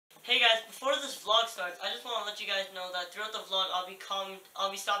guys, before this vlog starts, I just want to let you guys know that throughout the vlog, I'll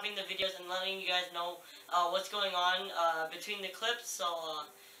be stopping the videos and letting you guys know what's going on between the clips. So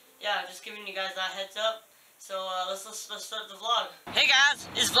yeah, just giving you guys that heads up. So let's start the vlog. Hey guys,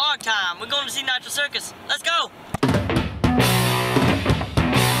 it's vlog time. We're going to see Nitro Circus. Let's go.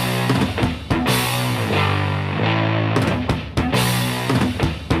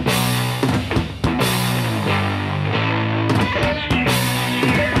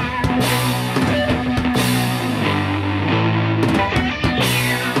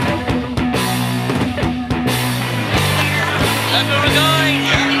 That's where we're going!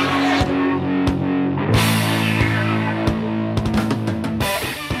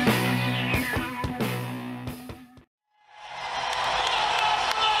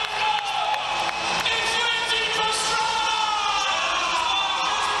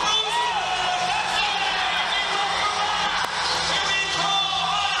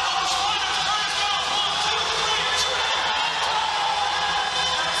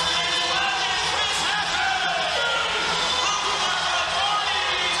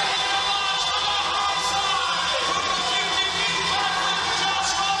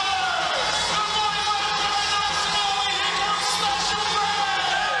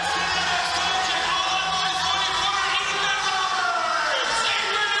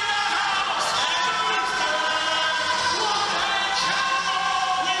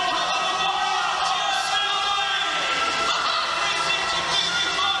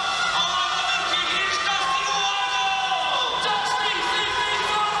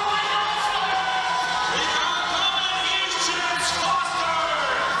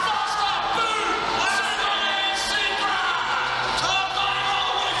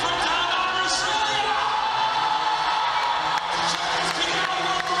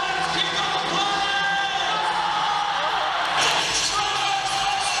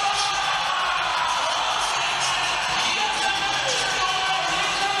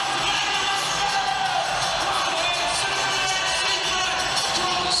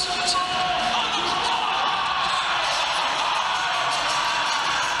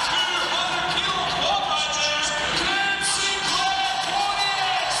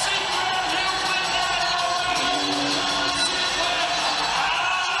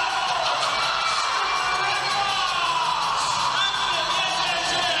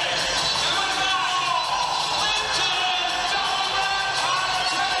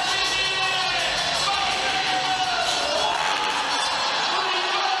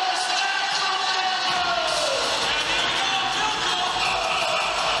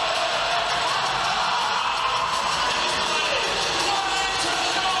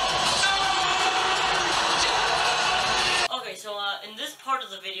 In this part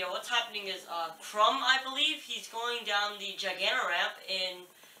of the video, what's happening is Crumb, I believe, he's going down the Gigantor ramp in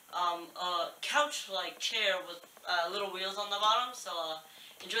a couch-like chair with little wheels on the bottom, so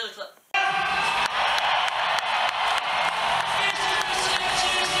enjoy the clip.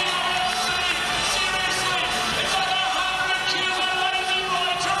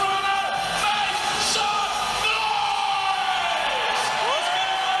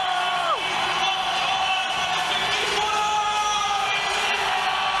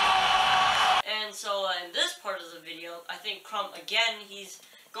 In this part of the video, I think Crumb, again, he's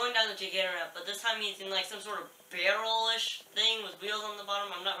going down the Gigantor ramp, but this time he's in like some sort of barrel-ish thing with wheels on the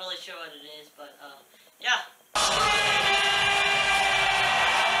bottom. I'm not really sure what it is, but yeah.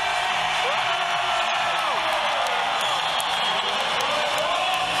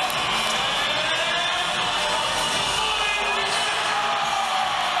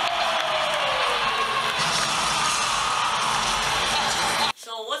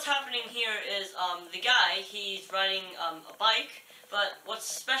 Here is the guy, he's riding a bike, but what's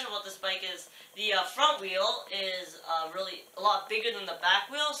special about this bike is the front wheel is really a lot bigger than the back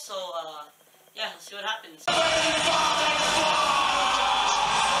wheel, so yeah, let's see what happens.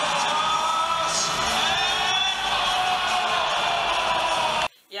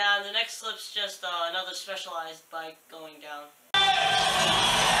 Yeah, and the next clip's just another specialized bike going down.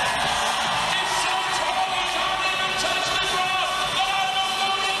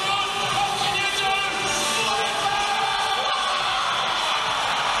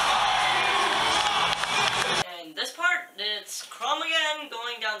 It's Crumb again,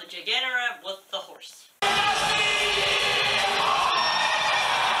 going down the Gigantor ramp with the horse.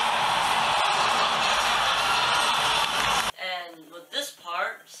 And with this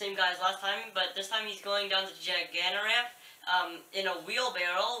part, same guy as last time, but this time he's going down the Gigantor ramp in a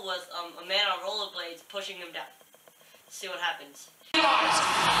wheelbarrow with a man on rollerblades pushing him down. Let's see what happens.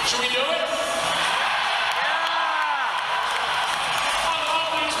 Should we do it? Yeah! I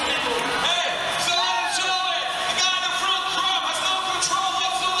love these people.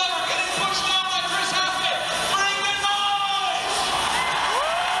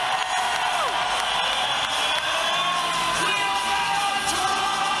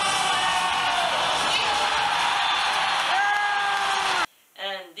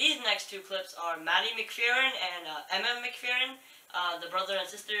 clips are Maddie McFerrin and MM McFerrin, the brother and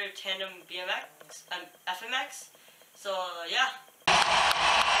sister tandem BMX, FMX. So yeah.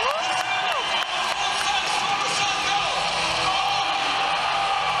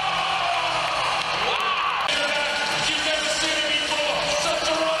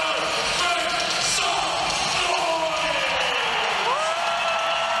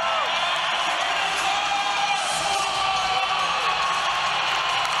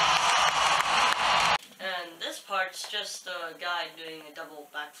 It's just a guy doing a double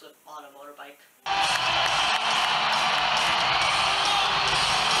backflip on a motorbike.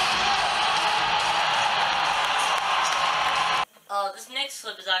 This next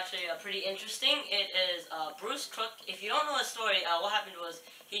clip is actually pretty interesting. It is Bruce Crook. If you don't know his story, what happened was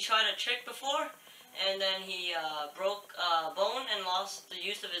he tried a trick before, and then he broke a bone and lost the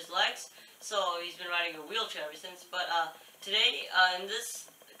use of his legs. So he's been riding a wheelchair ever since. But today, in this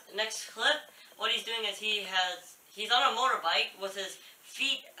next clip, what he's doing is he's on a motorbike with his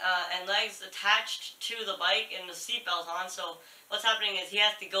feet and legs attached to the bike and the seatbelt on. So what's happening is he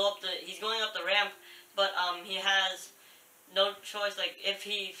has to go up he's going up the ramp, but he has no choice. Like, if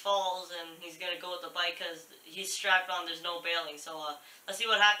he falls, and he's gonna go with the bike because he's strapped on, there's no bailing. So let's see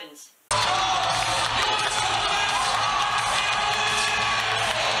what happens.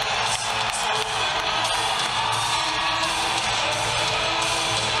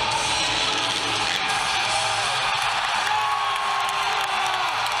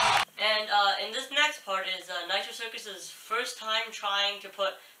 In this next part is Nitro Circus's first time trying to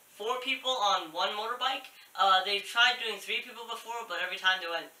put 4 people on one motorbike. They've tried doing 3 people before, but every time they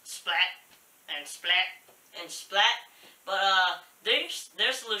went splat and splat and splat. But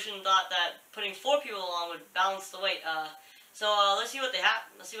their solution thought that putting 4 people along would balance the weight. So let's see what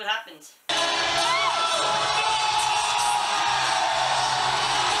happens.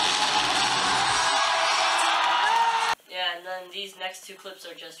 Yeah, and then these next 2 clips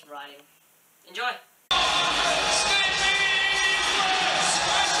are just riding. Enjoy!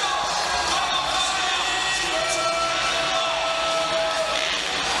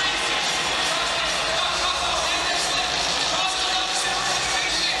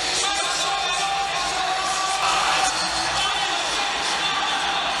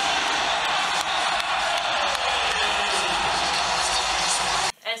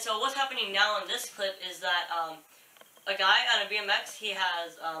 And so what's happening now in this clip is that a guy on a BMX, he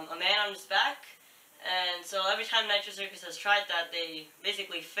has a man on his back, and so every time Nitro Circus has tried that, they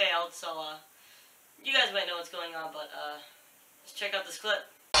basically failed. So you guys might know what's going on, but let's check out this clip.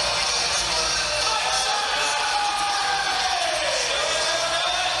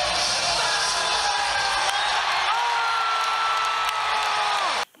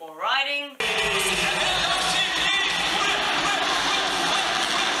 More riding.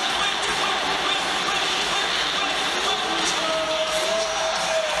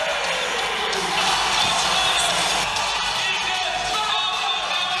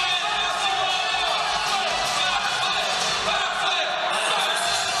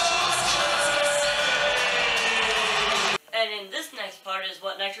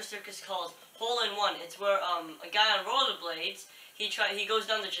 What Nitro Circus calls hole-in-one. It's where a guy on rollerblades, he goes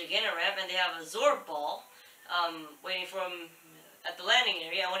down the gigantic ramp, and they have a Zorb ball waiting for him at the landing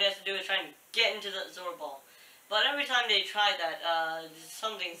area, and what he has to do is try and get into the Zorb ball. But every time they try that,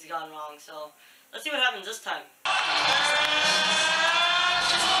 something's gone wrong. So let's see what happens this time.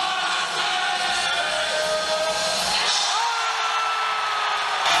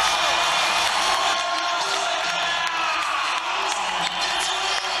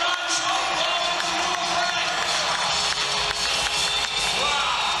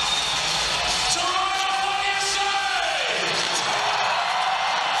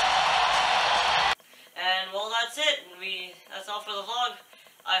 That's all for the vlog.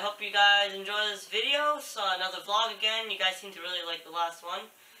 I hope you guys enjoy this video. So another vlog again. You guys seem to really like the last one.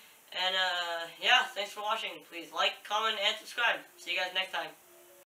 And yeah, thanks for watching. Please like, comment, and subscribe. See you guys next time.